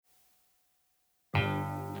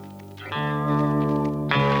From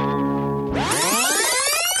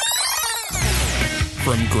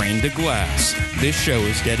grain to glass, this show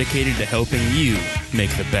is dedicated to helping you make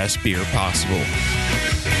the best beer possible.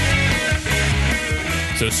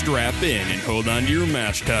 So strap in and hold on to your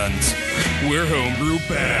mash tuns. We're Homebrew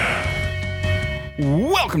Bound.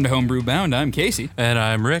 Welcome to Homebrew Bound. I'm Casey. And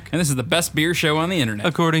I'm Rick. And this is the best beer show on the internet.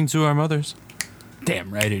 According to our mothers.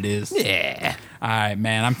 Damn right it is. Yeah. All right,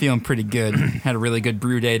 man. I'm feeling pretty good. Had a really good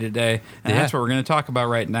brew day today. And that's what we're going to talk about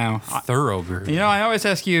right now. Thorough brew. You know, I always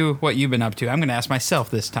ask you what you've been up to. I'm going to ask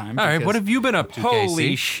myself this time. All right, what have you been up to, Holy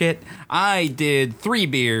Casey? shit. I did 3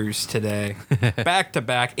 beers today, back to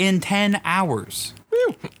back, in 10 hours.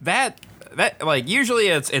 Woo. That like, usually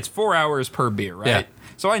it's 4 hours per beer, right? Yeah.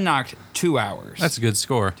 So I knocked 2 hours. That's a good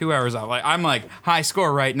score. 2 hours out. Like, I'm like high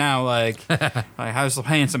score right now. Like I was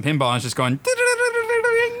playing some pinball and it's just going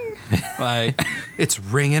like It's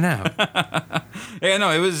ringing out. yeah, no,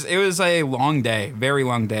 it was a long day, very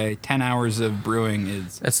long day. 10 hours of brewing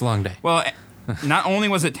is That's a long day. well. Not only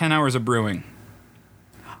was it 10 hours of brewing,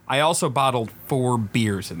 I also bottled 4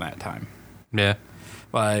 beers in that time. Yeah.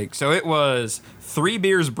 Like, so it was 3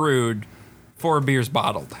 beers brewed, 4 beers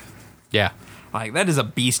bottled. Yeah. Like, that is a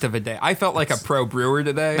beast of a day. I felt like a pro brewer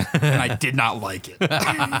today, and I did not like it.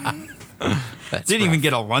 Didn't even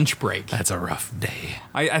get a lunch break. That's a rough day.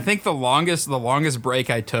 I think the longest break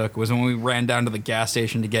I took was when we ran down to the gas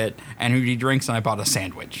station to get energy drinks, and I bought a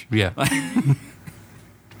sandwich. Yeah.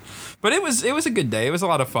 But it was a good day. It was a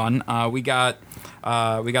lot of fun. We got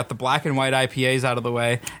the black and white IPAs out of the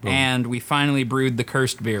way, and we finally brewed the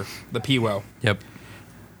cursed beer, the Pivo. Yep.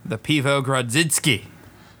 The Pivo Grodzicki.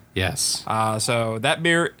 Yes. So that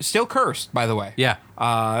beer still cursed, by the way. Yeah.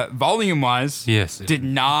 Volume-wise, Yes. did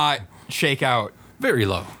not shake out. Very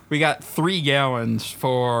low. We got 3 gallons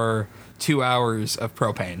for 2 hours of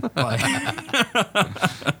propane, like,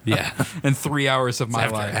 Yeah. and 3 hours of my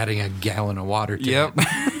After life. adding a gallon of water to Yep.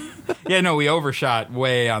 it. Yeah, no, we overshot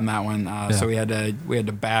way on that one. So we had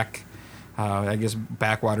to back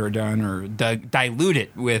water it down or dilute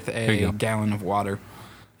it with There you a go. gallon of water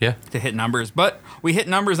Yeah. to hit numbers. But we hit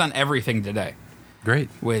numbers on everything today, Great.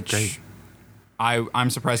 which Great. I'm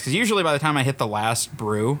surprised because usually by the time I hit the last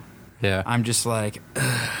brew, Yeah. I'm just like,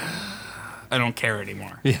 I don't care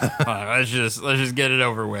anymore. Yeah. Let's just get it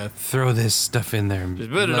over with. Throw this stuff in there and Just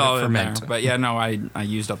put it let all in ferment. there. But yeah, no, I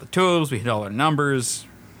used all the tools. We hit all our numbers,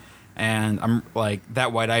 and I'm like,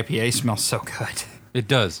 that white IPA smells so good. It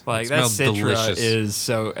does. Like, it that smells Citra delicious. is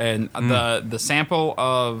so, and the sample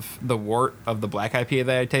of the wort of the black IPA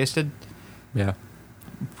that I tasted, Yeah.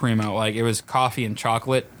 primo. Like, it was coffee and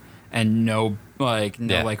chocolate, and no Yeah.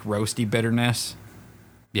 roasty bitterness.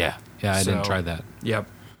 Yeah. Yeah, I didn't So- try that. Yep.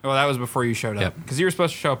 Well, that was before you showed up, Yep. because you were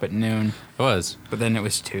supposed to show up at noon, It was. but then it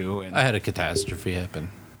was 2. And I had a catastrophe happen.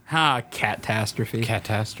 catastrophe.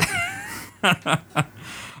 Catastrophe.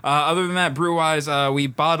 Other than that, brew-wise, we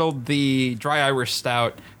bottled the Dry Irish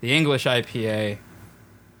Stout, the English IPA,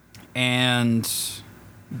 and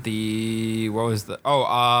the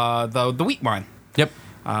the wheat wine. Yep.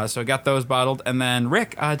 So I got those bottled, and then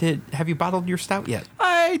Rick, have you bottled your stout yet?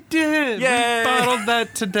 I did. Yay! We bottled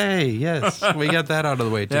that today. Yes. We got that out of the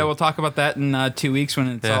way, too. Yeah, we'll talk about that in 2 weeks when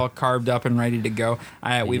it's Yeah. all carved up and ready to go.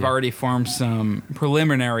 We've Yeah. already formed some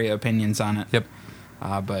preliminary opinions on it. Yep.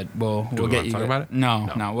 But we'll we get wanna you talk about it? No,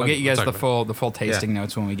 No. we'll Okay, get you we'll guys talk the full tasting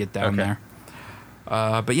notes when we get down Okay.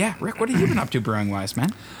 there. But yeah, Rick, what have you been up to brewing wise,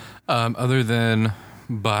 man? Other than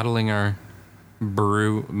bottling our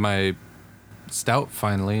my stout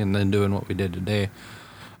finally, and then doing what we did today,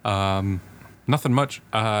 nothing much.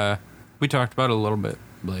 We talked about it a little bit.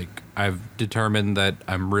 Like, I've determined that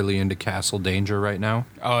I'm really into Castle Danger right now.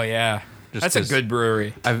 Oh yeah, Just that's a 'cause good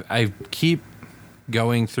brewery. I keep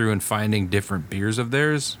going through and finding different beers of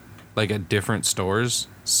theirs, like at different stores.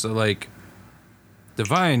 So like,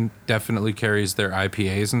 Divine definitely carries their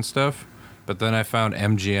IPAs and stuff, but then I found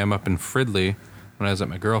MGM up in Fridley when I was at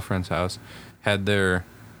my girlfriend's house, had their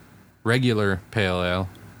regular pale ale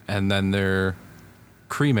and then their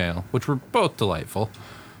cream ale, which were both delightful.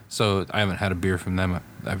 So I haven't had a beer from them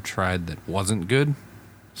I've tried that wasn't good.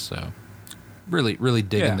 So really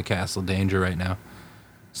digging Yeah. the Castle Danger right now.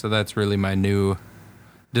 So that's really my new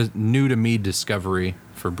to me discovery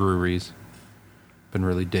for breweries. Been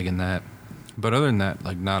really digging that. But other than that,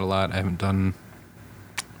 like, not a lot. I haven't done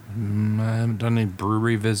any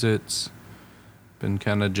brewery visits. Been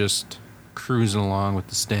kind of just cruising along with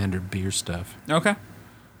the standard beer stuff. Okay.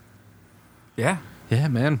 Yeah. Yeah,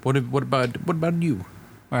 man. What about you?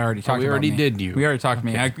 I already talked. we about already me. did you. We already talked to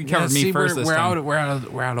me. You covered me first this we're time. We're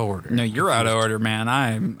out of order. No, you're out of order, man.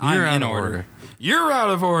 I'm You're in out of order. order. You're out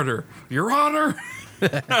of order, Your Honor.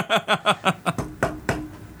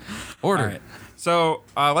 Order. All right. So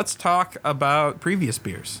let's talk about previous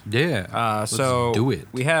beers. Yeah. Let's do it.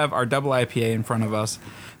 We have our double IPA in front of us.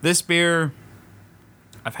 This beer,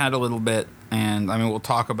 I've had a little bit, and I mean we'll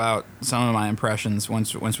talk about some of my impressions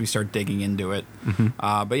once we start digging into it.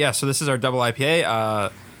 But yeah, so this is our double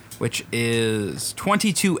IPA, which is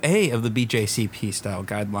 22A of the BJCP style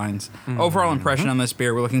guidelines. Overall impression on this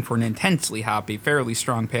beer: we're looking for an intensely hoppy, fairly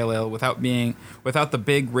strong pale ale without the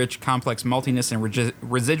big, rich, complex maltiness and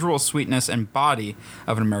residual sweetness and body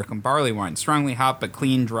of an American barley wine. Strongly hopped but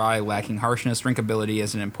clean, dry, lacking harshness. Drinkability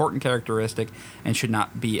is an important characteristic and should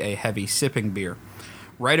not be a heavy sipping beer.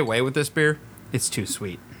 Right away with this beer, it's too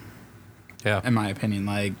sweet, Yeah. in my opinion.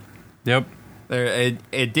 Like, Yep.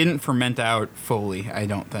 it didn't ferment out fully, I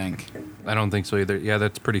don't think. I don't think so either. Yeah,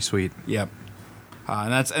 that's pretty sweet. Yep.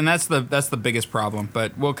 And that's the biggest problem,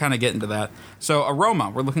 but we'll kind of get into that. So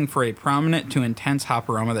aroma, we're looking for a prominent to intense hop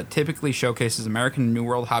aroma that typically showcases American and New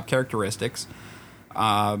World hop characteristics.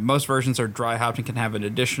 Most versions are dry hopped and can have an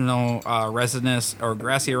additional resinous or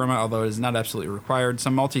grassy aroma, although it is not absolutely required.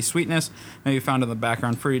 Some malty sweetness may be found in the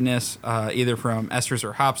background. Fruitiness, either from esters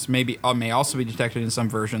or hops, may also be detected in some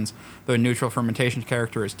versions, though a neutral fermentation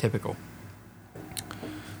character is typical.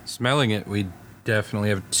 Smelling it, we definitely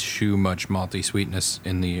have too much malty sweetness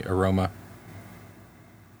in the aroma.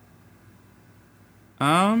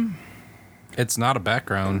 It's not a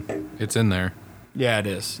background. It's in there. Yeah, it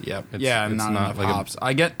is. Yep. It's not not enough like a- hops.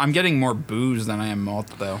 I'm getting more booze than I am malt,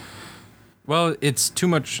 though. Well, it's too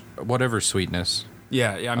much whatever sweetness.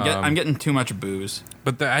 Yeah. I'm getting too much booze,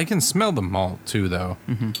 But I can smell the malt too, though.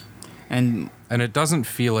 and And it doesn't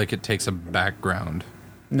feel like it takes a background.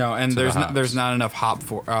 no, and To the there's hops. not enough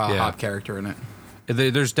hop character in it.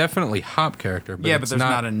 There's definitely hop character, but Yeah, it's but there's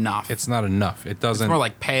not enough. It's not enough. It doesn't. It's more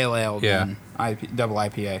like pale ale Yeah. than double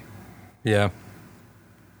IPA. Yeah,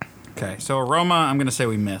 Okay, so aroma, I'm gonna say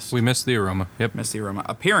we missed. we missed the aroma. Yep. missed the aroma.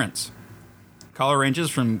 Appearance, color ranges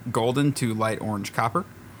from golden to light orange copper.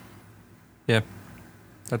 Yeah,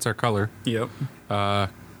 that's our color. Yep.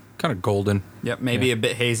 Kind of golden. Yep. Maybe Yeah. a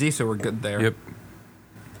bit hazy, so we're good there. Yep.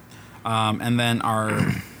 And then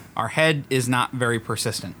our head is not very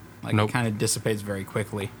persistent. Like Nope. it kind of dissipates very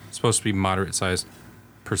quickly. It's supposed to be moderate sized,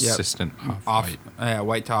 persistent off-white.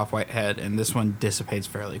 White to off white head, and this one dissipates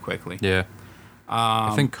fairly quickly. Yeah.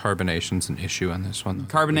 I think carbonation's an issue on this one.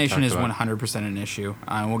 Carbonation is one. 100% an issue.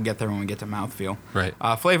 We'll get there when we get to mouthfeel. Right.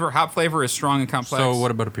 Flavor, hop flavor is strong and complex. So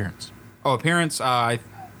what about appearance? Oh, appearance,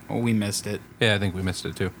 we missed it. Yeah, I think we missed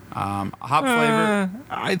it too. Hop flavor,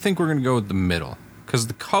 I think we're gonna go with the middle because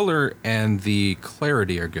the color and the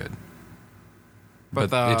clarity are good. But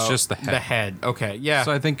it's just the head. The head, okay, yeah.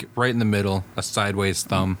 So I think right in the middle, a sideways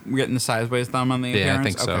thumb. We're getting the sideways thumb on the Yeah, appearance? I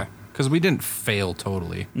think so. Okay. Because we didn't fail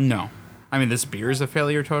totally. No. I mean, this beer is a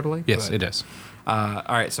failure totally. Yes, but- it is. All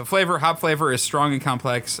right, so hop flavor is strong and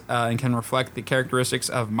complex and can reflect the characteristics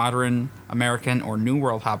of modern American or New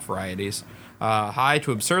World hop varieties. High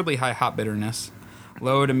to absurdly high hop bitterness.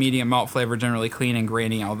 Low to medium malt flavor, generally clean and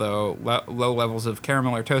grainy, although low levels of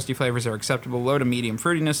caramel or toasty flavors are acceptable. Low to medium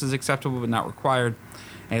fruitiness is acceptable but not required.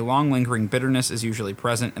 A long lingering bitterness is usually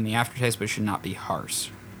present in the aftertaste but should not be harsh.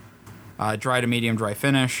 Dry to medium dry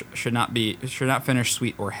finish, should not finish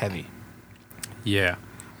sweet or heavy. Yeah.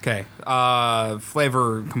 Okay.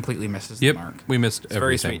 Flavor completely misses Yep. the mark. We missed It's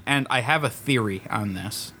very everything. sweet. And I have a theory on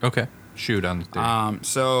this. Okay. Shoot on the theory.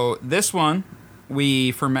 So this one,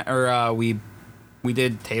 we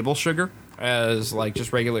did table sugar as like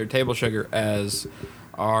just regular table sugar as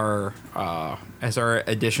our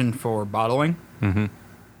addition for bottling. Mm-hmm.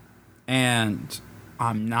 And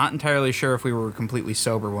I'm not entirely sure if we were completely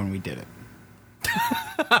sober when we did it.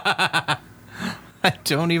 I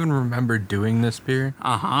don't even remember doing this beer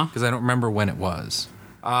Uh-huh. because I don't remember when it was.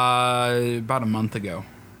 About a month ago.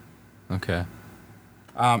 Okay.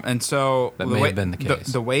 And so That may have been the case.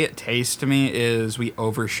 The way it tastes to me is we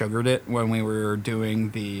over sugared it when we were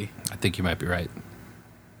doing I think you might be right.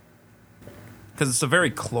 because it's a very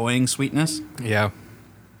cloying sweetness, Yeah.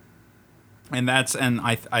 and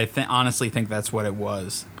I honestly think that's what it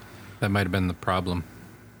was. That might have been the problem.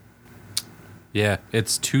 Yeah,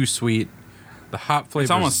 it's too sweet. The hop flavor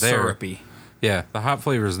It's almost there. syrupy. Yeah, the hop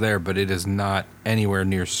flavor is there, but it is not anywhere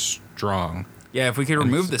near strong. Yeah, if we could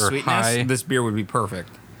remove the Or sweetness, high. this beer would be perfect.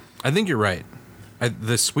 I think you're right.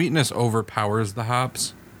 The sweetness overpowers the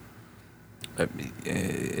hops.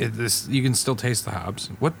 You can still taste the hops.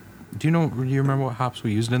 What do you know? Do you remember what hops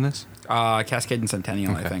we used in this? Cascade and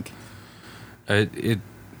Centennial, I Okay. think.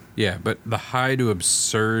 Yeah, but the high to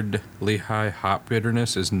absurdly high hop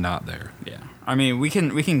bitterness is not there. Yeah. I mean, we're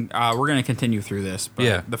gonna continue through this, but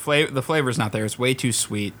Yeah. the flavor's not there. It's way too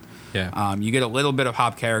sweet. Yeah. You get a little bit of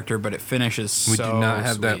hop character, but it finishes We so do not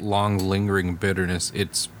have sweet. that long lingering bitterness.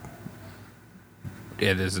 It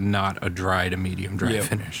is not a dry to medium dry Yeah.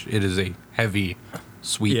 finish. It is a heavy,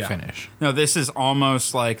 sweet Yeah. finish. No, this is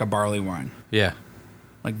almost like a barley wine, Yeah.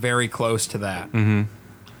 like very close to that. Mm-hmm.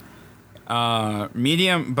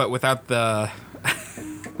 Medium, but without the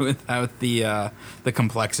the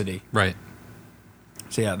complexity. Right.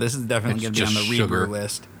 So yeah, this is definitely It's going to be on just the sugar. rebrew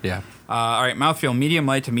list. Yeah. All right, mouthfeel, medium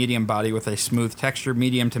light to medium body with a smooth texture,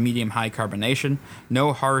 medium to medium high carbonation.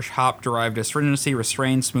 No harsh hop-derived astringency,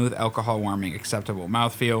 restrained, smooth alcohol warming, acceptable.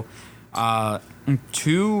 Mouthfeel,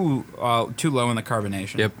 too low in the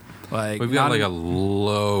carbonation. Yep. Like We've got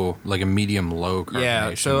not like a medium low carbonation.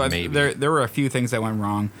 yeah, so maybe. there were a few things that went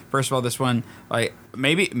wrong. First of all, this one, like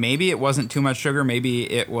maybe it wasn't too much sugar.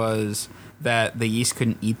 Maybe it was that the yeast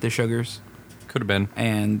couldn't eat the sugars, Could have been.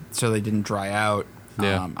 and so they didn't dry out.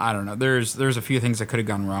 Yeah. I don't know. There's a few things that could have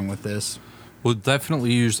gone wrong with this. We'll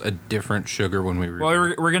definitely use a different sugar when we read.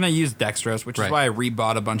 Well, we're going to use dextrose, which is Right. why I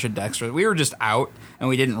rebought a bunch of dextrose. We were just out, and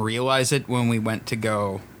we didn't realize it when we went to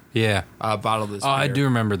go Yeah. bottle this Oh, I beer. do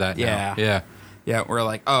remember that now. Yeah. Yeah. Yeah, we're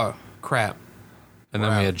like, oh, crap. And then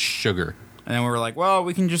Wow. we had sugar. And then we were like, well,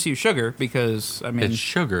 we can just use sugar because, I mean... It's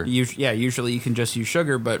sugar. Usually you can just use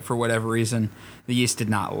sugar, but for whatever reason, the yeast did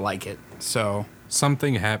not like it. So...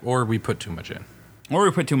 Something happened, or we put too much in. Or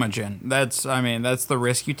we put too much in. That's the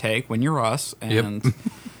risk you take when you're us, and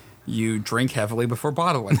you drink heavily before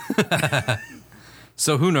bottling.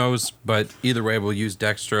 So who knows? But either way, we'll use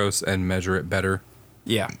dextrose and measure it better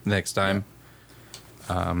Yeah. next time.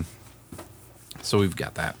 So we've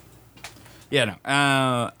got that. Yeah,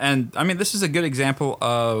 no. And, I mean, this is a good example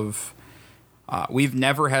of... we've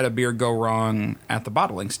never had a beer go wrong at the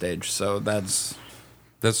bottling stage, so that's...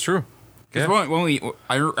 That's true. Because Yeah. when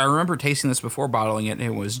I remember tasting this before bottling it, and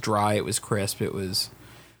it was dry, it was crisp, it was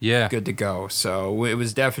Yeah. good to go. So it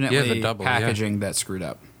was definitely Yeah, the double, yeah. packaging that screwed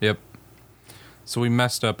up. Yep. So we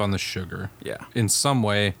messed up on the sugar. Yeah. In some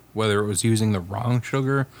way, whether it was using the wrong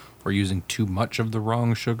sugar or using too much of the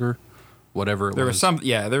wrong sugar, whatever it There was.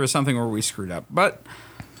 there was something where we screwed up. But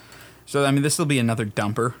so I mean, this will be another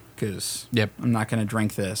dumper because Yep. I'm not going to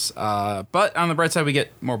drink this. But on the bright side, we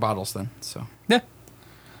get more bottles then. So Yeah.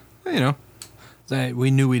 You know,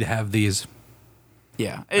 we knew we'd have these.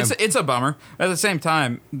 yeah, it's a bummer. At the same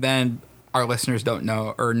time, then our listeners don't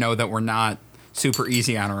know that we're not super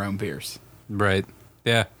easy on our own beers. Right.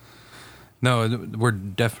 Yeah. No, we're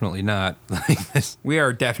definitely not like this. We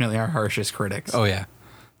are definitely our harshest critics. Oh, yeah.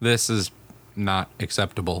 This is not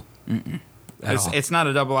acceptable. At all. It's not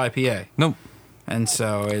a double IPA, Nope. and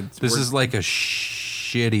so This is like a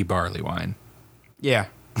shitty barley wine yeah.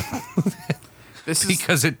 This is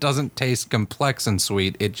because it doesn't taste complex and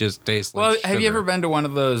sweet. It just tastes like well. sugar. Have you ever been to one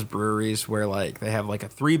of those breweries where like they have like a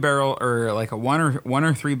 3-barrel or like a one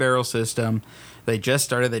or 3 barrel system? They just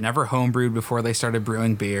started. They never homebrewed before they started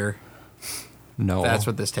brewing beer. No. That's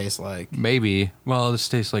what this tastes like. Maybe. Well, this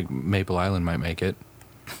tastes like Maple Island might make it.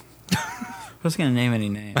 I was gonna name any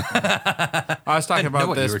name. I was talking know about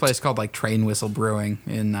what you this were place called like Train Whistle Brewing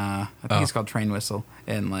in I think it's called Train Whistle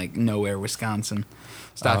in like nowhere, Wisconsin.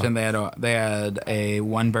 Stopped in. They had a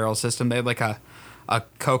 1-barrel system. They had like a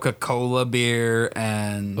Coca-Cola beer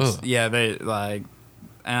and Ugh. yeah, they like.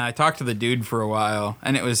 And I talked to the dude for a while,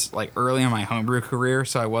 and it was like early in my homebrew career,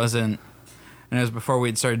 so I wasn't. And it was before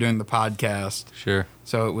we'd started doing the podcast, Sure.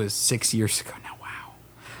 so it was 6 years ago now.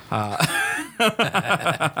 Wow.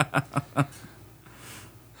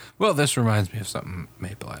 Well, this reminds me of something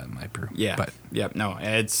Maple Island might brew. Yeah. But Yep. No,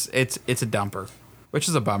 it's a dumper, which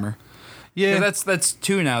is a bummer. yeah, 'Cause that's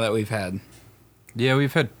 2 now that we've had. yeah,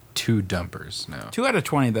 we've had 2 dumpers now. 2 out of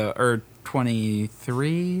 20 though, or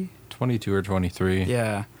 23. 22 or 23.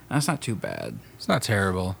 Yeah, that's not too bad. It's not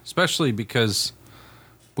terrible, especially because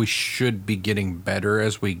we should be getting better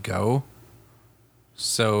as we go.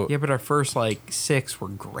 So Yeah, but our first like 6 were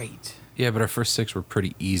great. yeah, but our first 6 were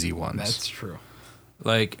pretty easy ones. That's true.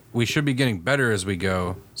 Like, we should be getting better as we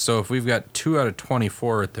go. So if we've got 2 out of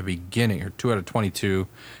 24 at the beginning, or 2 out of 22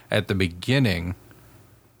 at the beginning,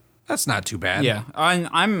 that's not too bad. Yeah,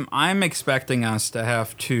 I'm expecting us to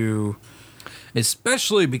have to.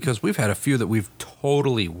 Especially because we've had a few that we've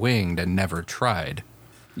totally winged and never tried.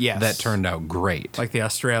 Yes. That turned out great. like the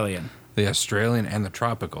Australian. The Australian and the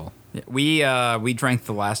tropical. Yeah, we drank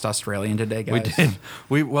the last Australian today, guys.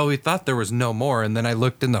 We did. We thought there was no more, and then I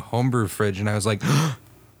looked in the homebrew fridge and I was like,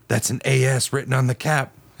 "That's an AS written on the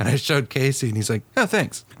cap." And I showed Casey, and he's like, "Oh,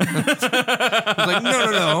 thanks." I was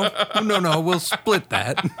like, "No, we'll split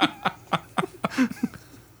that."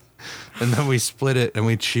 And then we split it and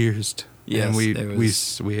we cheersed. Yes, and we it we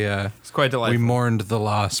was- we It's quite delightful. we mourned the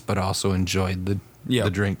loss, but also enjoyed the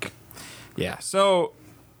Yep. drink. Yeah. So,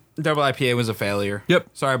 double IPA was a failure. Yep.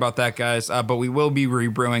 Sorry about that, guys. But we will be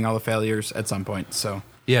rebrewing all the failures at some point. So,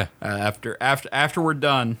 Yeah, after we're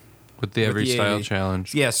done. with the Every the Style 80.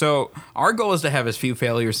 Challenge. Yeah. So our goal is to have as few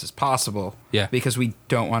failures as possible. Yeah. Because we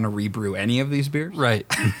don't want to rebrew any of these beers, Right.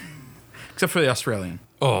 except for the Australian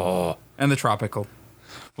Oh. and the tropical.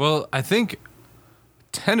 Well, I think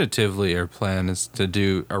tentatively our plan is to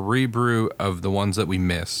do a rebrew of the ones that we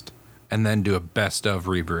missed and then do a best of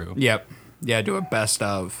rebrew. Yep. Yeah. Do a best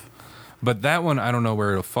of. But that one, I don't know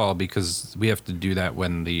where it'll fall because we have to do that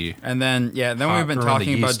when the... And then, then Hot we've been or when the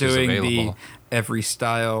talking about yeast is doing the available. Every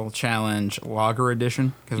Style Challenge Lager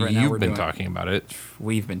Edition. Because right now You've we're been doing, talking about it.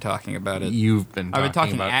 We've been talking about it. You've been I've been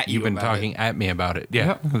talking about, at you You've been about talking at me about it. Yeah,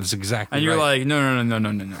 Yep. that's exactly And you're right. like, no.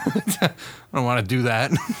 I don't want to do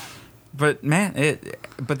that. But man,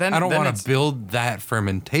 But then I don't then want it's- to build that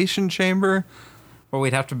fermentation chamber. Well,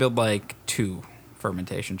 we'd have to build like 2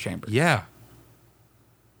 fermentation chambers. Yeah.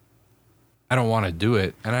 I don't want to do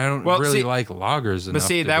it, and I don't Well, really see- like lagers enough. But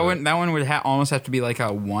see, to that do one it. that one would almost have to be like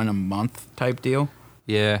a 1 a month type deal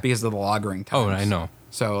Yeah. because of the lagering times. Oh, I know.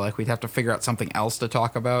 So like we'd have to figure out something else to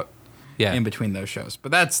talk about Yeah. in between those shows.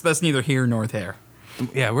 But that's neither here nor there.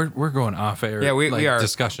 Yeah, we're going off air. Yeah, we are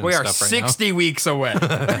discussion we are stuff right 60 weeks away.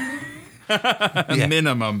 Yeah.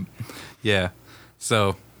 Minimum. now. Yeah.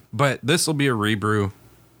 So, but this will be a rebrew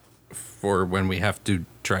for when we have to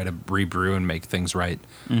try to rebrew and make things right.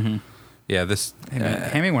 Mm-hmm. Yeah, this Hey, man,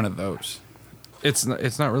 hand me one of those. it's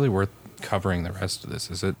not really worth covering the rest of this,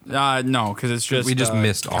 is it? No, because it's just We just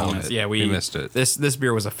missed all of comments. it. Yeah, We missed it. This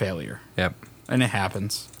beer was a failure, Yep. and it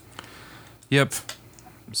happens. Yep.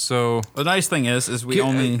 So The nice thing is we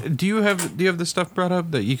only. do you have the stuff brought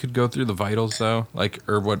up that you could go through the vitals though,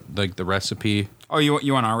 or what, like the recipe? Oh, you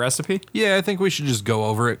want our recipe? Yeah, I think we should just go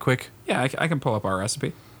over it quick Yeah, I can pull up our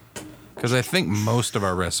recipe. because I think most of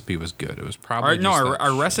our recipe was good. It was probably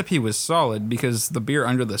Our recipe was solid because the beer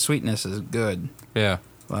under the sweetness is good. Yeah.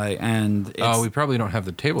 And it's, We probably don't have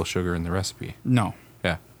the table sugar in the recipe. no,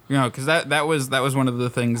 Yeah. because that was one of the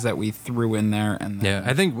things that we threw in there, and then, Yeah,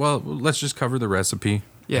 I think. Well, let's just cover the recipe.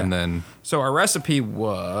 Yeah. And then So our recipe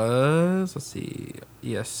was, let's see,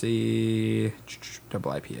 ESC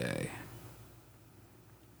double IPA.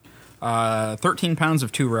 13 pounds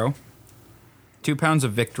of 2-row, 2 pounds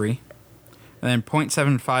of Victory, and then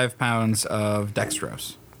 0.75 pounds of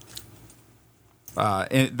dextrose.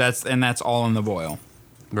 That's all in the boil,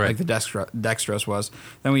 right. like the dextrose was.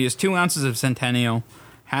 Then we used 2 ounces of Centennial,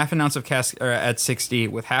 half an ounce of at 60,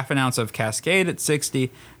 with half an ounce of Cascade at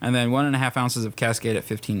 60, and then 1.5 ounces of Cascade at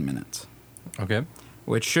 15 minutes, Okay.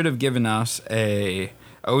 which should have given us a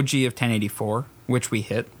OG of 1084, which we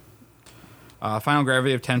hit. Final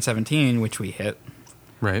gravity of 1017, which we hit.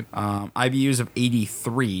 Right. IBUs of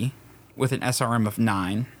 83 with an SRM of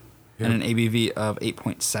 9 and an ABV of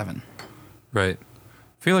 8.7. Right.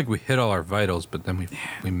 I feel like we hit all our vitals, but then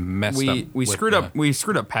we messed up. We with screwed the- up. We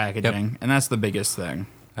screwed up packaging, and that's the biggest thing.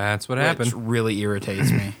 That's what Which happened. really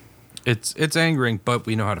irritates me. It's angering, but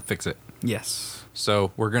we know how to fix it. Yes.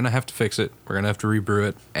 So we're gonna have to fix it. We're gonna have to rebrew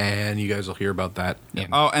it, and you guys will hear about that. in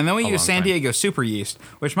Oh, and then we a use long San time. Diego Super Yeast,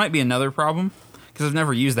 which might be another problem because I've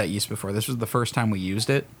never used that yeast before. This was the first time we used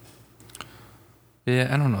it. Yeah,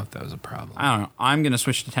 I don't know if that was a problem. I don't know. I'm gonna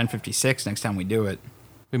switch to 1056 next time we do it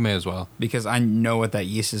We may as well. because I know what that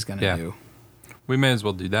yeast is gonna Yeah. do. We may as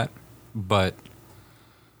well do that, but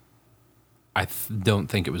I don't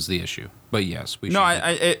think it was the issue. But yes, we. No,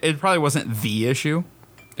 should it probably wasn't the issue.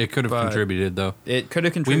 It could have but- contributed though. It could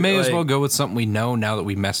have We contributed. may as well go with something we know now that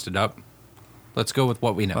we messed it up. Let's go with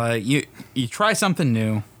what we know. You try something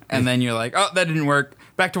new, and then you're like, oh, that didn't work.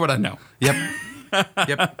 Back to what I know. Yep.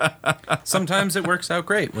 Yep. Sometimes it works out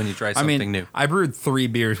great when you try something new. I brewed 3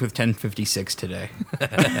 beers with 1056 today.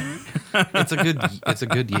 It's a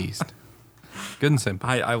good yeast. Good and simple.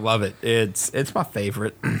 I love it. It's my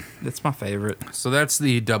favorite. It's my favorite. So that's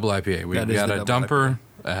the double IPA. We That is got the a double dumper.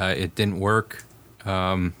 It didn't work.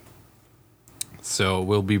 So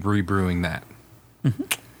we'll be rebrewing that.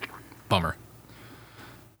 Bummer.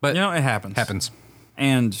 But You know, it happens. happens.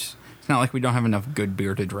 And it's not like we don't have enough good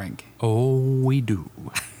beer to drink. Oh, we do.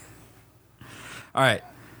 All right.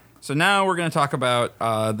 So now we're going to talk about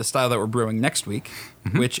the style that we're brewing next week,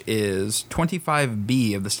 which is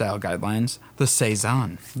 25B of the style guidelines, the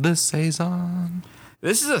Saison. The Saison.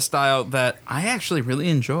 This is a style that I actually really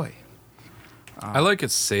enjoy. I like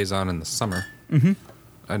its Saison in the summer. Mm-hmm.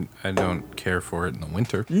 I don't care for it in the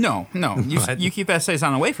winter. No. You keep that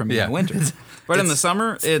saison away from me in the winter. But in the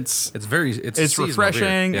summer, it's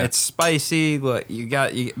refreshing. Yeah. It's spicy. Look,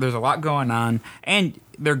 there's a lot going on, and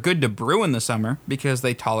they're good to brew in the summer because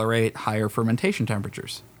they tolerate higher fermentation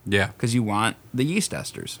temperatures. Yeah. Because you want the yeast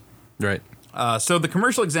esters. Right. So the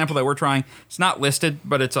commercial example that we're trying, it's not listed,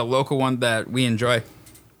 but it's a local one that we enjoy.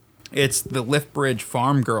 It's the Liftbridge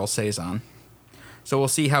Farm Girl Saison. So we'll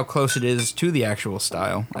see how close it is to the actual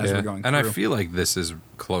style as we're going through. And I feel like this is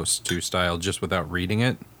close to style just without reading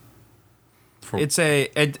it. It's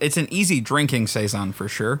an easy drinking Saison for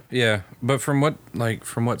sure. Yeah, but from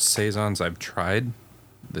what Saisons I've tried,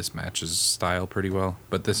 this matches style pretty well.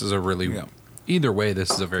 But this is a really... Yeah. Either way,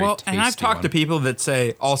 this is a very tasty and I've talked one. to people that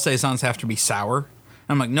say all Saisons have to be sour.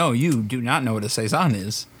 I'm like, no, you do not know what a Saison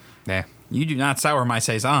is. Nah. You do not sour my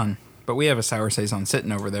Saison. But we have a sour Saison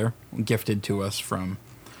sitting over there, gifted to us from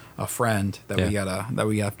a friend that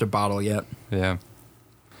we have to bottle yet. Yeah.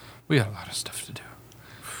 We got a lot of stuff to do.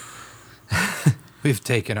 We've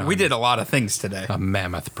taken on... We did a lot of things today. A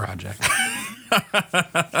mammoth project.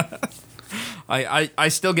 I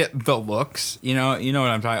still get the looks, you know what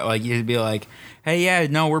I'm talking. Like you'd be like, hey, yeah,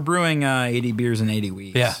 no, we're brewing 80 beers in 80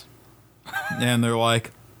 weeks. Yeah, and they're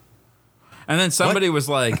like, and then somebody was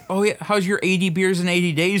like, oh yeah, how's your 80 beers in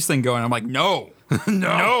 80 days thing going? I'm like, no,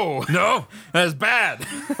 that's bad.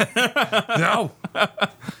 No,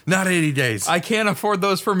 not 80 days. I can't afford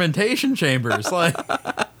those fermentation chambers. Like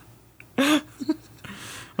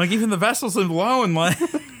even the vessels alone, like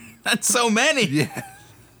that's so many.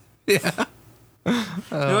 Yeah.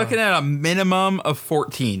 You're looking at a minimum of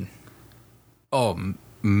 14. Oh,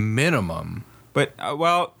 minimum. But,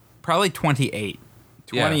 probably 28.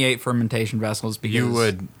 28 fermentation vessels. Because you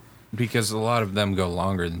would, because a lot of them go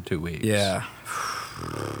longer than 2 weeks. Yeah.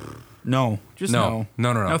 No. No.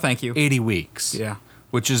 No, thank you. 80 weeks. Yeah.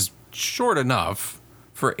 Which is short enough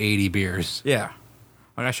for 80 beers. Yeah.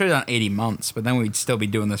 Like I should have done 80 months, but then we'd still be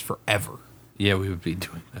doing this forever. Yeah, we would be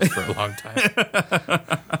doing this for a long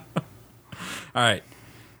time. All right.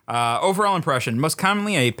 Overall impression. Most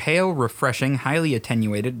commonly a pale, refreshing, highly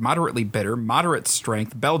attenuated, moderately bitter, moderate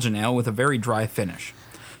strength Belgian ale with a very dry finish.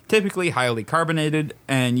 Typically highly carbonated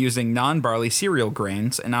and using non-barley cereal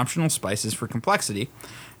grains and optional spices for complexity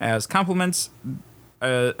as complements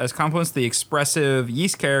the expressive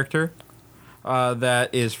yeast character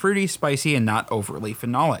that is fruity, spicy, and not overly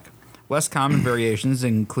phenolic. Less common variations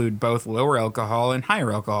include both lower alcohol and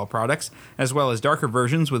higher alcohol products, as well as darker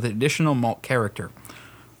versions with additional malt character.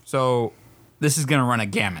 So this is going to run a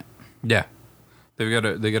gamut. Yeah. They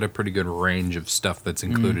got a pretty good range of stuff that's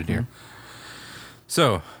included here.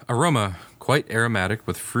 So, aroma, quite aromatic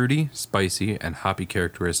with fruity, spicy, and hoppy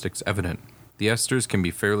characteristics evident. The esters can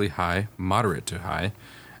be fairly high, moderate to high,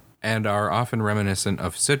 and are often reminiscent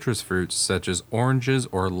of citrus fruits such as oranges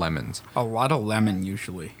or lemons. A lot of lemon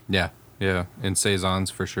usually. Yeah, in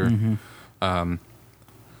Saisons for sure.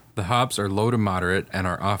 The hops are low to moderate and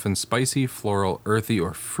are often spicy, floral, earthy,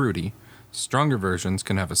 or fruity. Stronger versions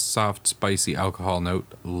can have a soft, spicy alcohol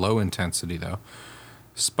note, low intensity though.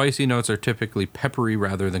 Spicy notes are typically peppery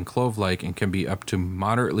rather than clove-like and can be up to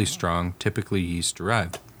moderately strong, typically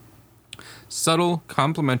yeast-derived. Subtle,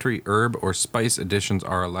 complementary herb or spice additions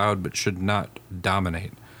are allowed but should not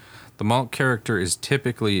dominate. The malt character is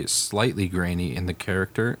typically slightly grainy in the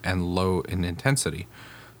character and low in intensity.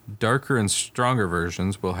 Darker and stronger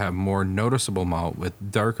versions will have more noticeable malt, with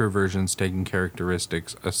darker versions taking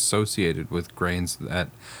characteristics associated with grains that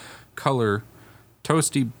color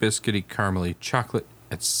toasty, biscuity, caramely, chocolate,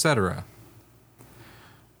 etc.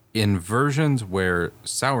 In versions where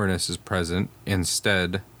sourness is present,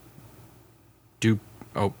 instead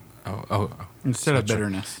of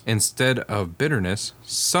bitterness. Instead of bitterness,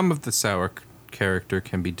 some of the sour character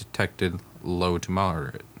can be detected low to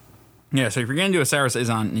moderate. Yeah, so if you're going to do a sour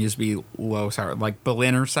Saison, it needs to be low sour, like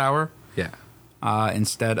Berliner sour. Yeah.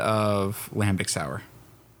 Instead of lambic sour.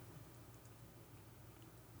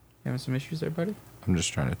 You having some issues there, buddy? I'm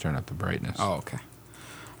just trying to turn up the brightness. Oh, okay.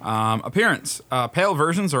 Appearance. Pale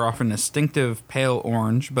versions are often distinctive pale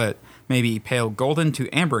orange, but maybe pale golden to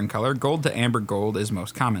amber in color. Gold to amber gold is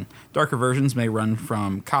most common. Darker versions may run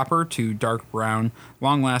from copper to dark brown,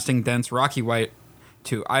 long-lasting, dense, rocky white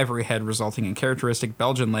to ivory head, resulting in characteristic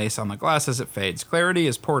Belgian lace on the glass as it fades. Clarity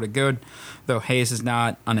is poor to good, though haze is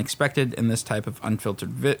not unexpected in this type of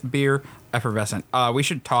unfiltered beer. Effervescent. We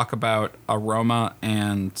should talk about aroma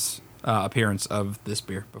and appearance of this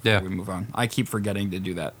beer before we move on. I keep forgetting to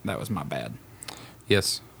do that. That was my bad.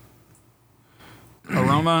 Yes.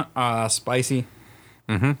 Aroma, spicy.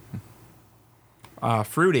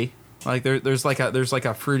 Fruity. Like there's like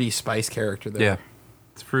a fruity spice character there. Yeah.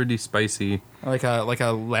 It's fruity, spicy. Like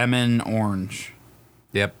a lemon orange.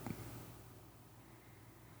 Yep.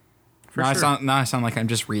 For Now, sure. I sound like I'm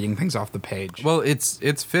just reading things off the page. Well,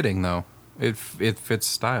 it's fitting though. It fits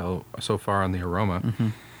style so far on the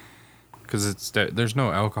aroma. Because there's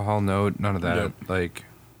no alcohol note, none of that. Yep. Like,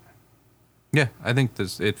 yeah, I think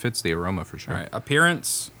it fits the aroma for sure. All right.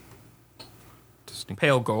 Appearance, Distinct.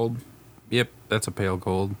 pale gold. Yep, that's a pale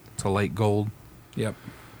gold. It's a light gold. Yep.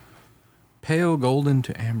 Pale golden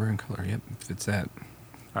to amber in color. Yep, fits that.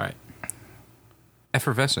 All right.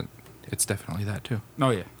 Effervescent. It's definitely that too. Oh,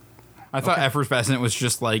 yeah. I thought effervescent was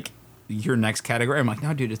just like your next category. I'm like,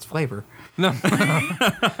 no, dude, it's flavor. No,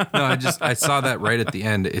 I saw that right at the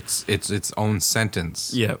end. It's its own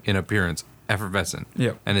sentence. Yep. In appearance, effervescent.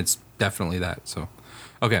 Yep. And it's definitely that. So,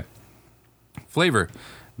 okay. Flavor: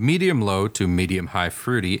 medium low to medium high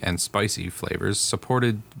fruity and spicy flavors,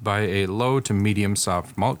 supported by a low to medium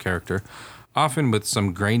soft malt character, often with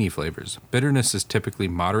some grainy flavors. Bitterness is typically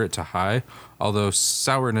moderate to high, although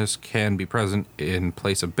sourness can be present in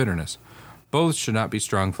place of bitterness. Both should not be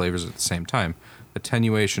strong flavors at the same time.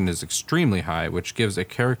 Attenuation is extremely high, which gives a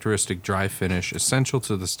characteristic dry finish essential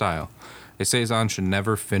to the style. A saison should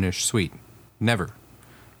never finish sweet. Never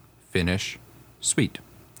finish sweet.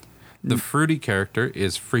 The fruity character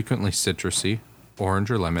is frequently citrusy,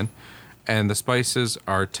 orange or lemon, and the spices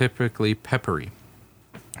are typically peppery.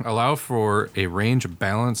 Allow for a range of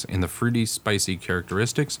balance in the fruity, spicy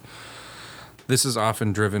characteristics. This is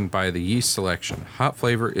often driven by the yeast selection. Hop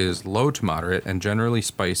flavor is low to moderate and generally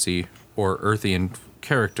spicy or earthy in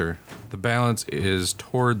character. The balance is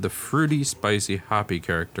toward the fruity, spicy, hoppy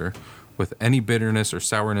character, with any bitterness or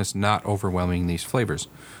sourness not overwhelming these flavors.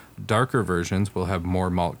 Darker versions will have more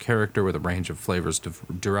malt character with a range of flavors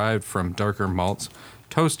derived from darker malts,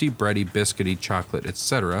 toasty, bready, biscuity, chocolate,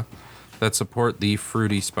 etc., that support the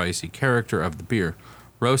fruity, spicy character of the beer.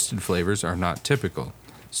 Roasted flavors are not typical.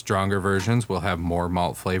 Stronger versions will have more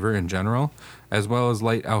malt flavor in general, as well as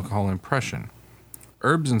light alcohol impression.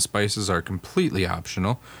 Herbs and spices are completely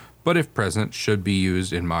optional, but if present, should be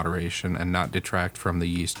used in moderation and not detract from the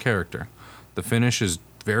yeast character. The finish is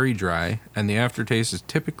very dry, and the aftertaste is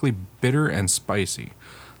typically bitter and spicy.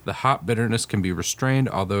 The hop bitterness can be restrained,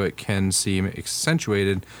 although it can seem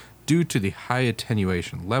accentuated due to the high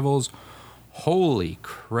attenuation levels. Holy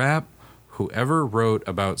crap. Whoever wrote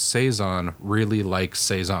about Saison really likes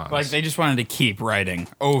Saisons. Like, they just wanted to keep writing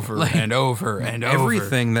over and over and over.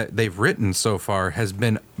 Everything that they've written so far has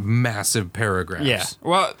been massive paragraphs. Yeah.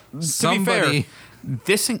 Well, to be fair,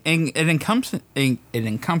 this it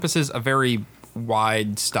encompasses a very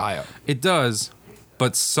wide style. It does,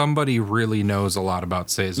 but somebody really knows a lot about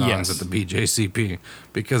Saisons at the BJCP,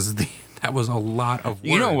 because that was a lot of words.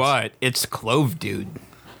 You know what? It's Clove Dude.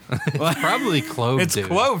 It's probably Clove It's Dude.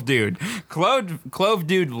 Clove Dude. Clove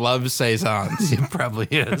Dude loves Saisons. It probably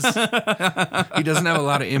is. He doesn't have a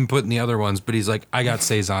lot of input in the other ones, but he's like, I got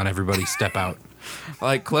Saison, everybody step out.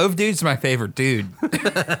 Like, Clove Dude's my favorite dude.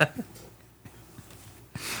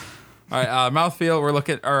 All right, mouthfeel. We're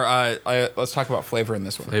looking, let's talk about flavor in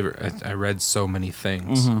this one. Flavor. I read so many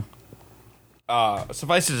things.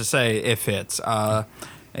 Suffice it to say, it fits.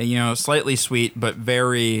 Slightly sweet, but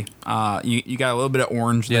very. You got a little bit of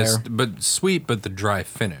orange Yes, there. but sweet, but the dry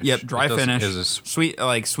finish. Yep, dry finish. Sweet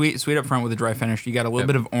up front with a dry finish. You got a little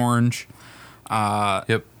bit of orange.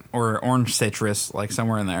 Yep. Or orange citrus, like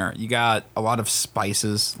somewhere in there. You got a lot of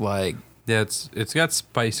spices, like. Yeah, it's got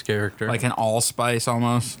spice character. Like an allspice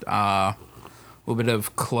almost. A little bit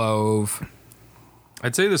of clove.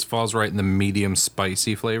 I'd say this falls right in the medium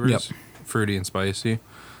spicy flavors. Yep. Fruity and spicy.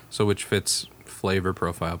 So which fits flavor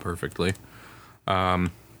profile perfectly. A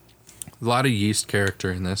lot of yeast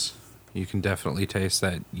character in this. You can definitely taste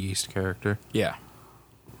that yeast character. Yeah.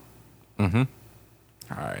 Mm-hmm.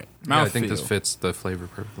 All right. Yeah, I think this fits the flavor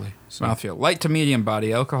perfectly. So. Mouthfeel. Light to medium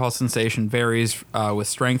body. Alcohol sensation varies with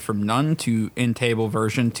strength from none to in-table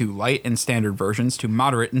version to light and standard versions to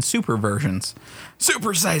moderate and super versions.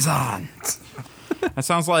 Super Saison! That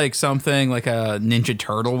sounds like something like a Ninja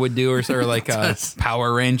Turtle would do, or like a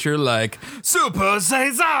Power Ranger, like Super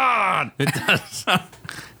Saison! It does.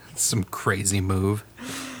 It's some crazy move.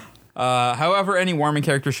 However, any warming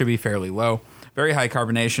character should be fairly low. Very high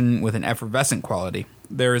carbonation with an effervescent quality.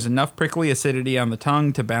 There is enough prickly acidity on the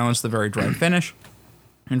tongue to balance the very dry finish.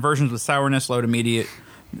 In versions with sourness, low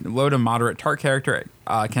to moderate tart character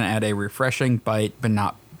can add a refreshing bite but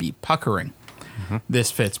not be puckering. Mm-hmm. This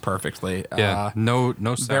fits perfectly. Yeah, no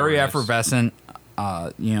sourness. Very effervescent,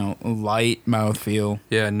 light mouthfeel.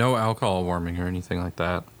 Yeah, no alcohol warming or anything like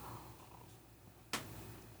that.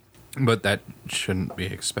 But that shouldn't be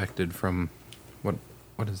expected from what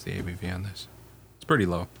is the ABV on this? It's pretty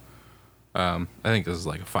low. I think this is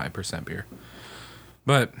like a 5% beer.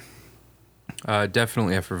 But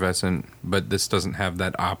definitely effervescent, but this doesn't have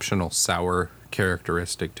that optional sour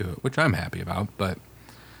characteristic to it, which I'm happy about, but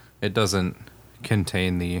it doesn't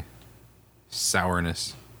contain the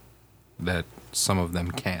sourness that some of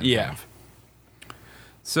them can have.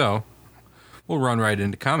 So, we'll run right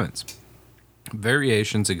into comments.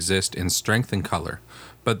 Variations exist in strength and color,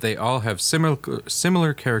 but they all have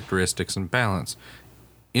similar characteristics and balance.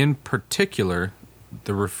 In particular,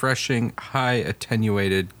 the refreshing, high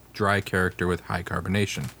attenuated, dry character with high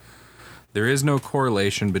carbonation. There is no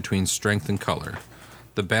correlation between strength and color.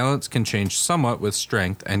 The balance can change somewhat with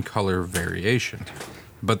strength and color variation,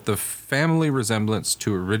 but the family resemblance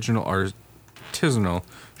to original artisanal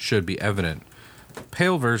should be evident.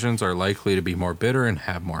 Pale versions are likely to be more bitter and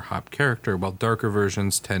have more hop character, while darker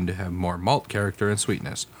versions tend to have more malt character and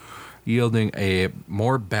sweetness, yielding a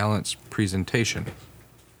more balanced presentation.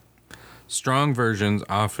 Strong versions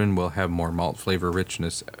often will have more malt flavor,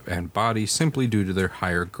 richness, and body simply due to their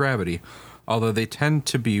higher gravity. Although they tend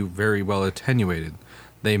to be very well attenuated,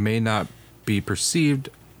 they may not be perceived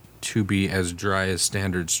to be as dry as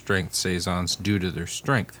standard strength saisons due to their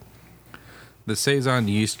strength. The saison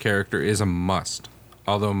yeast character is a must,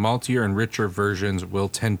 although maltier and richer versions will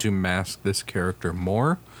tend to mask this character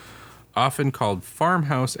more, often called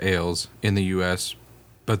farmhouse ales in the US,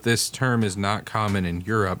 but this term is not common in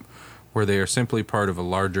Europe, where they are simply part of a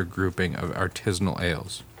larger grouping of artisanal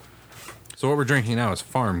ales. So what we're drinking now is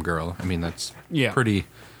Farm Girl. I mean, that's pretty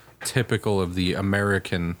typical of the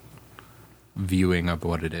American viewing of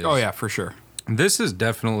what it is. Oh, yeah, for sure. This is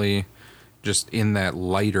definitely just in that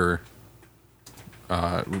lighter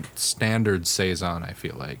standard saison, I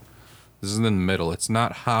feel like. This is in the middle. It's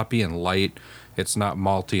not hoppy and light. It's not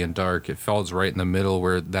malty and dark. It falls right in the middle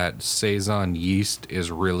where that saison yeast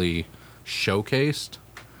is really showcased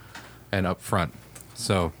and up front.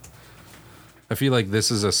 So I feel like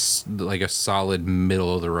this is a solid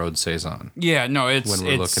middle of the road saison. Yeah, no, when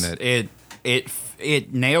we're looking at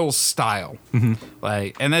it nails style.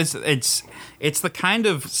 Like, and it's the kind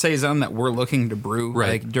of saison that we're looking to brew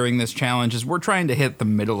like during this challenge. Is we're trying to hit the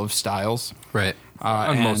middle of styles. Right.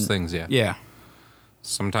 On most things, yeah. Yeah.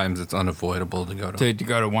 Sometimes it's unavoidable to go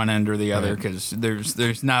to one end or the other because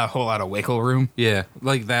there's not a whole lot of wiggle room. Yeah,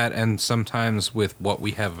 like that, and sometimes with what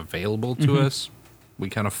we have available to us, we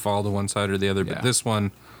kind of fall to one side or the other. But this one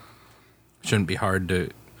shouldn't be hard to.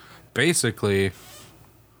 Basically,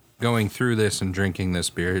 going through this and drinking this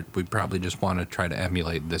beer, we probably just want to try to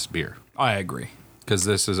emulate this beer. I agree, because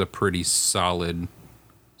this is a pretty solid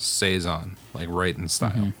saison, like right in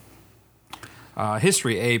style.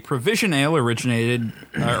 History: a provision ale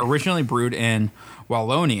originally brewed in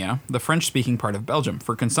Wallonia, the French-speaking part of Belgium,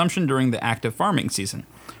 for consumption during the active farming season.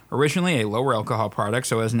 Originally a lower alcohol product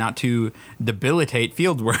so as not to debilitate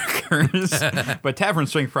field workers, but tavern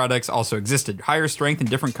strength products also existed. Higher strength and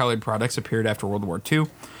different colored products appeared after World War II.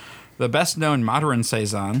 The best-known modern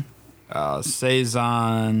saison,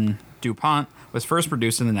 Saison DuPont, was first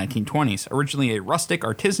produced in the 1920s. Originally a rustic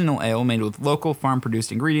artisanal ale made with local farm-produced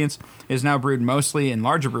ingredients, it is now brewed mostly in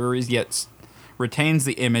larger breweries, yet retains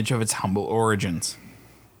the image of its humble origins.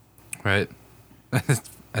 Right.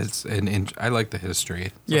 I like the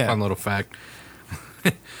history. It's a fun little fact.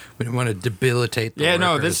 We didn't want to debilitate the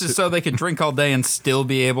workers. This is so they can drink all day and still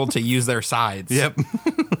be able to use their sides. Yep.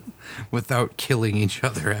 Without killing each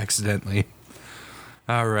other accidentally.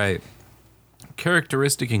 All right.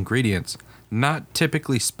 Characteristic ingredients. Not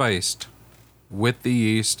typically spiced, with the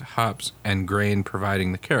yeast, hops, and grain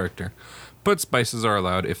providing the character, but spices are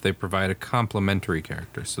allowed if they provide a complementary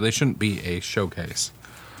character, so they shouldn't be a showcase.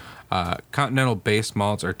 Continental base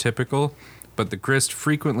malts are typical, but the grist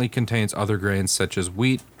frequently contains other grains such as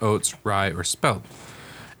wheat, oats, rye, or spelt.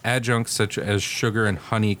 Adjuncts such as sugar and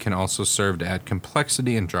honey can also serve to add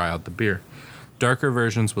complexity and dry out the beer. Darker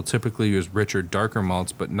versions will typically use richer, darker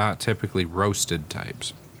malts, but not typically roasted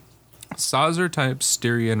types. Sauser type,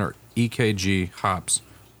 Styrian, or EKG hops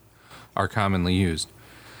are commonly used.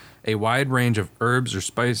 A wide range of herbs or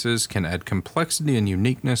spices can add complexity and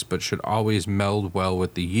uniqueness, but should always meld well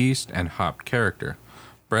with the yeast and hop character.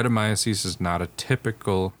 Brettanomyces is not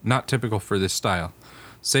typical for this style.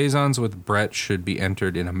 Saisons with Brett should be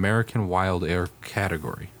entered in American Wild Ale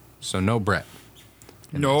category. So no Brett.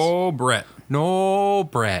 No Brett. No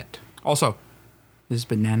Brett. Also, is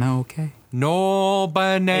banana okay? No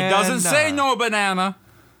banana. It doesn't say no banana.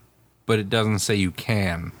 But it doesn't say you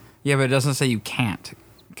can. Yeah, but it doesn't say you can't.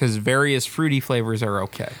 Because various fruity flavors are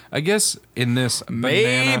okay. I guess in this,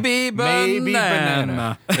 maybe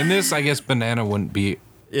banana. In this, I guess banana wouldn't be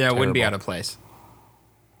Yeah, it wouldn't be terrible. out of place.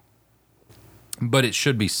 But it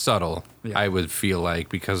should be subtle, Yeah. I would feel like,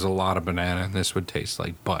 because a lot of banana and this would taste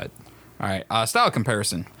like butt. All right, style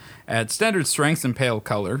comparison. At standard strength and pale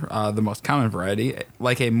color, the most common variety,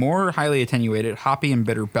 like a more highly attenuated, hoppy and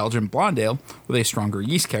bitter Belgian blonde ale with a stronger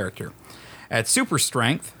yeast character. At super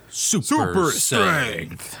strength,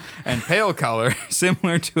 and pale color,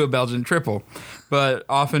 similar to a Belgian triple, but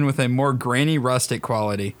often with a more grainy rustic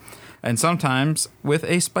quality, and sometimes with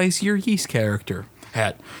a spicier yeast character.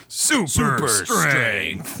 At super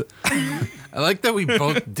strength. I like that we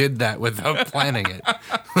both did that without planning it.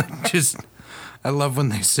 I love when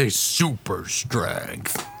they say super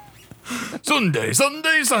strength. Sunday.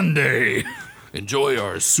 Enjoy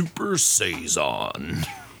our super saison.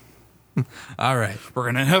 All right. We're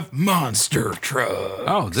going to have monster truck.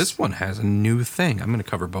 Oh, this one has a new thing. I'm going to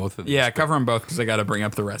cover both of these. Yeah, cover them both because I got to bring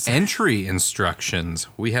up the rest. Entry instructions.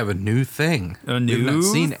 We have a new thing. We've new not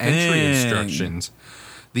seen entry thing. instructions.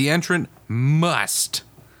 The entrant must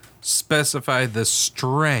specify the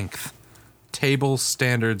strength, table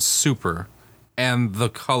standard super, and the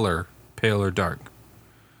color, pale or dark.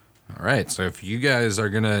 All right, so if you guys are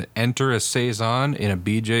going to enter a Saison in a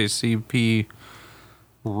BJCP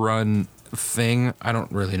run thing, I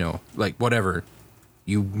don't really know, like whatever,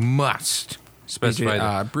 you must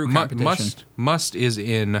specify brew competition. Must is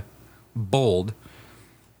in bold.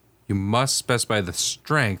 You must specify the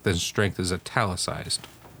strength, and strength is italicized.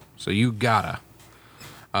 So you gotta.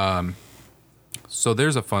 So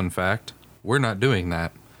there's a fun fact. We're not doing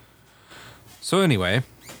that. So anyway,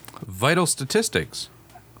 vital statistics.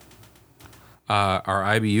 Our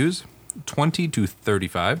IBUs, 20 to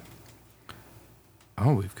 35.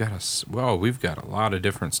 Oh, we've got a lot of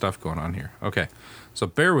different stuff going on here. Okay, so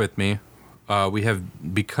bear with me. We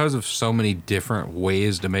have, because of so many different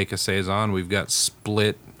ways to make a Saison, we've got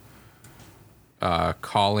split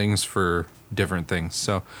callings for different things.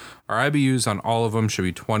 So our IBUs on all of them should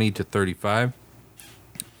be 20 to 35.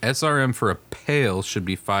 SRM for a pale should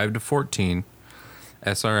be 5 to 14.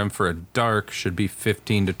 SRM for a dark should be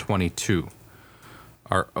 15 to 22.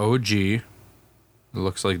 Our OG, it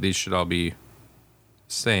looks like these should all be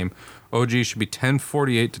same. OG should be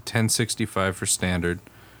 1048 to 1065 for standard.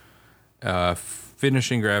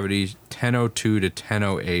 Finishing gravity 1002 to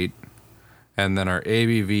 1008. And then our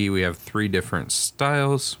ABV, we have 3 different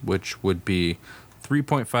styles, which would be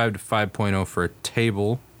 3.5 to 5.0 for a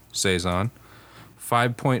table Saison,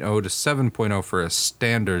 5.0 to 7.0 for a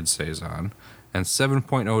standard Saison, and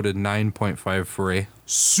 7.0 to 9.5 for a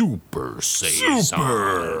super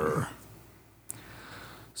Saison.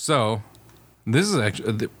 So, this is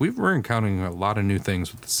actually, we're encountering a lot of new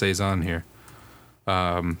things with the Saison here.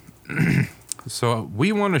 So,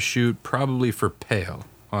 we want to shoot probably for pale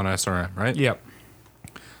on SRM, right? Yep.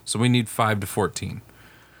 So, we need 5 to 14.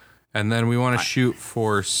 And then we want to shoot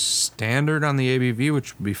for standard on the ABV,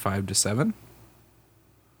 which would be 5 to 7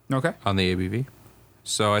 Okay. on the ABV.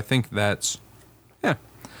 So, I think that's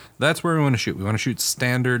where we want to shoot. We want to shoot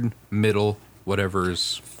standard, middle, whatever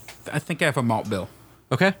is. I think I have a malt bill.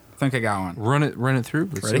 Okay. I think I got one. Run it through.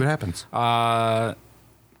 Let's see Ready? what happens.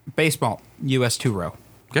 Base malt, US 2 row.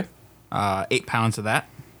 Okay. 8 pounds of that.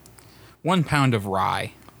 1 pound of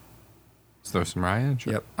rye. Let's throw some rye in.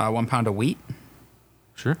 Sure. Yep. 1 pound of wheat.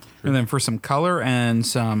 Sure. And then for some color and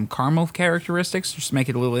some caramel characteristics, just to make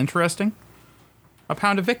it a little interesting, 1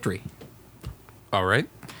 pound of Victory. All right.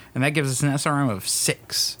 And that gives us an SRM of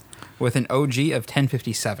 6 with an OG of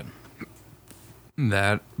 1057.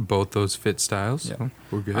 That both those fit styles. Yep. So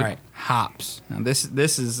we're good. All right. Hops. Now this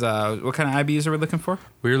is what kind of IBUs are we looking for?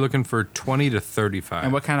 We're looking for 20 to 35.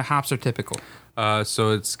 And what kind of hops are typical?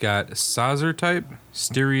 So it's got Sazer type,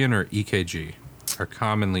 Styrian, or EKG are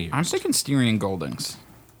commonly used. I'm thinking Styrian Goldings.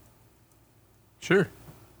 Sure.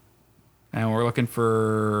 And we're looking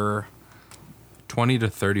for 20 to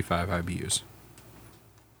 35 IBUs.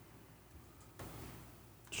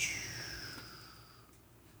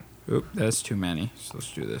 Oop, that's too many. So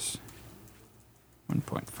let's do this.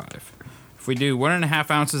 1.5. If we do 1.5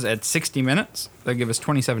 ounces at 60 minutes, that'll give us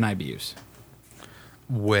 27 IBUs.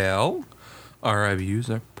 Well, our IBUs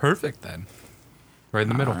are perfect then. Right in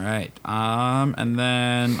the middle. All right. And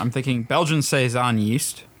then I'm thinking Belgian Saison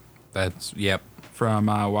yeast That's, yep. from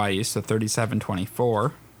Y yeast, so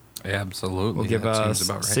 3724 Absolutely. will give that us seems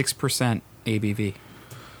about right. 6% ABV.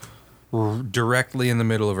 Directly in the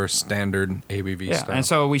middle of our standard ABV Yeah, style. and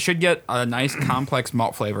so we should get a nice complex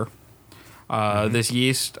malt flavor. This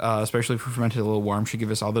yeast, especially if we fermented a little warm, should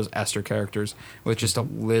give us all those ester characters with just a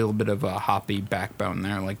little bit of a hoppy backbone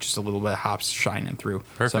there, like just a little bit of hops shining through.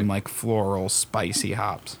 Perfect. Some like floral, spicy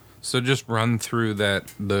hops. So just run through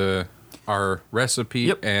our recipe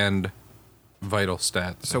Yep. and vital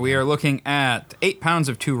stats. So we are looking at 8 pounds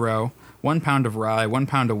of 2-row, 1 pound of rye, 1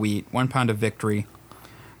 pound of wheat, 1 pound of victory,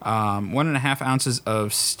 1.5 ounces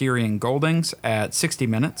of Styrian Goldings at 60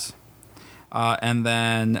 minutes. And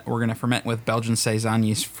then we're going to ferment with Belgian Saison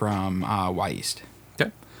yeast from Y Yeast.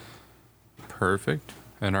 Okay. Perfect.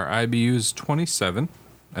 And our IBU is 27.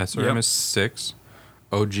 SRM Yep. is 6.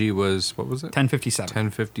 OG was, what was it? 1057.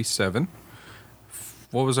 1057.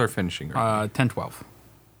 What was our finishing rate? 1012.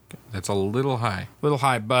 That's a little high. Little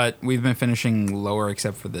high, but we've been finishing lower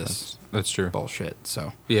except for this That's true. bullshit.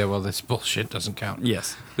 So Yeah, well, this bullshit doesn't count.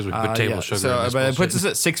 yes, Because we put table yeah. sugar So, in this but it puts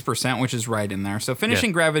bullshit. us at 6%, which is right in there. So finishing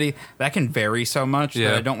Yeah. gravity that can vary so much Yeah.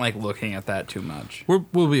 that I don't like looking at that too much.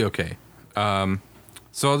 We'll be okay.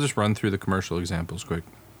 So I'll just run through the commercial examples quick.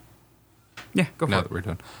 Yeah, go for Now it. that we're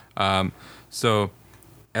done. So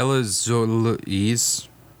Elizolies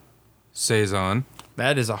Saison.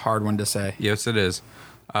 That is a hard one to say. Yes, it is.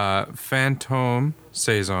 Fantôme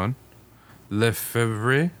Saison.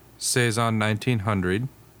 Lefebvre Saison 1900.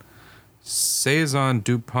 Saison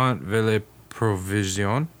Dupont Vele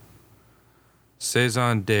Provision.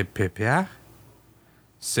 Saison des Pépières.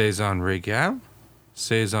 Saison Régal.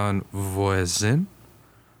 Saison Voisin.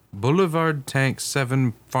 Boulevard Tank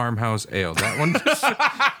 7 Farmhouse Ale. That one.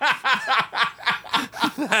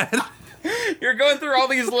 You're going through all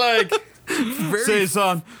these like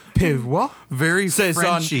Saison Pivot, very Saison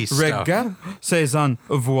Frenchy stuff. Regal, Saison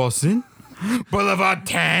Voisin, Boulevard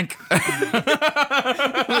Tank.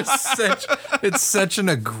 It's such an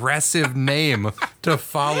aggressive name to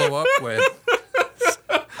follow up with.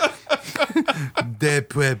 Des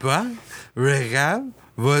Pépières, Régal,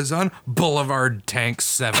 Voisin, Boulevard Tank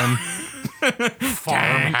 7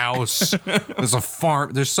 Farmhouse. There's a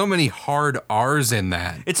farm. There's so many hard R's in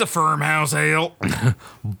that. It's a farmhouse ale.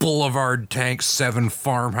 Boulevard Tank 7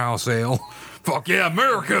 Farmhouse Ale. Fuck yeah,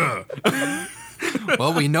 America.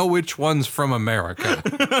 Well, we know which one's from America.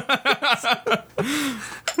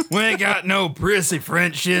 We ain't got no prissy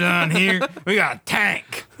French shit on here. We got a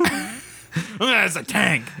tank. That's a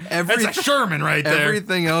tank. That's a Sherman right there.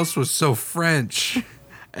 Everything else was so French.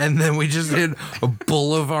 And then we just did a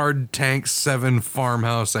Boulevard Tank 7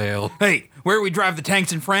 Farmhouse Ale. Hey, where we drive the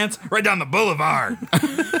tanks in France? Right down the boulevard.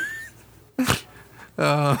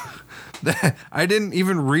 I didn't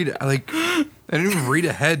even read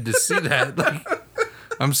ahead to see that. Like,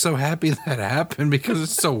 I'm so happy that happened because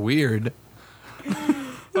it's so weird.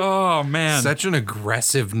 Oh, man. Such an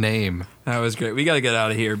aggressive name. That was great. We got to get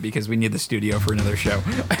out of here because we need the studio for another show.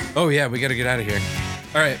 Oh yeah, we got to get out of here.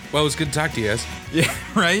 All right. Well, it was good to talk to you guys. Yeah,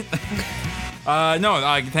 right?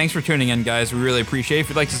 Thanks for tuning in, guys. We really appreciate it. If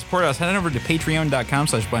you'd like to support us, head on over to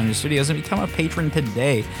patreon.com/blindnewstudios and become a patron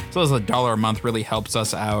today. So as $1 a month really helps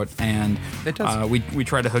us out. And It does. We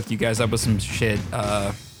try to hook you guys up with some shit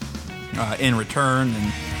in return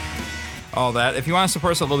and all that. If you want to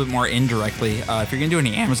support us a little bit more indirectly, if you're going to do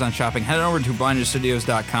any Amazon shopping, head over to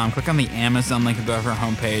blindnewstudios.com. Click on the Amazon link above our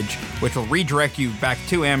homepage, which will redirect you back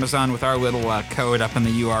to Amazon with our little code up in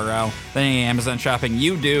the URL. Then any Amazon shopping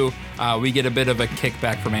you do, we get a bit of a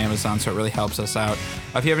kickback from Amazon, so it really helps us out.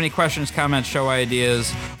 If you have any questions, comments, show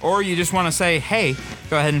ideas, or you just want to say, hey,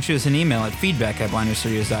 go ahead and shoot us an email at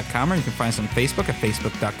feedback@blindnewstudios.com, or you can find us on Facebook at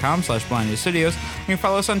facebook.com/blindnewstudios. You can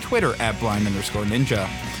follow us on Twitter at blind_ninja.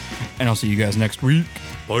 And I'll see you guys next week.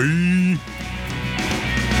 Bye.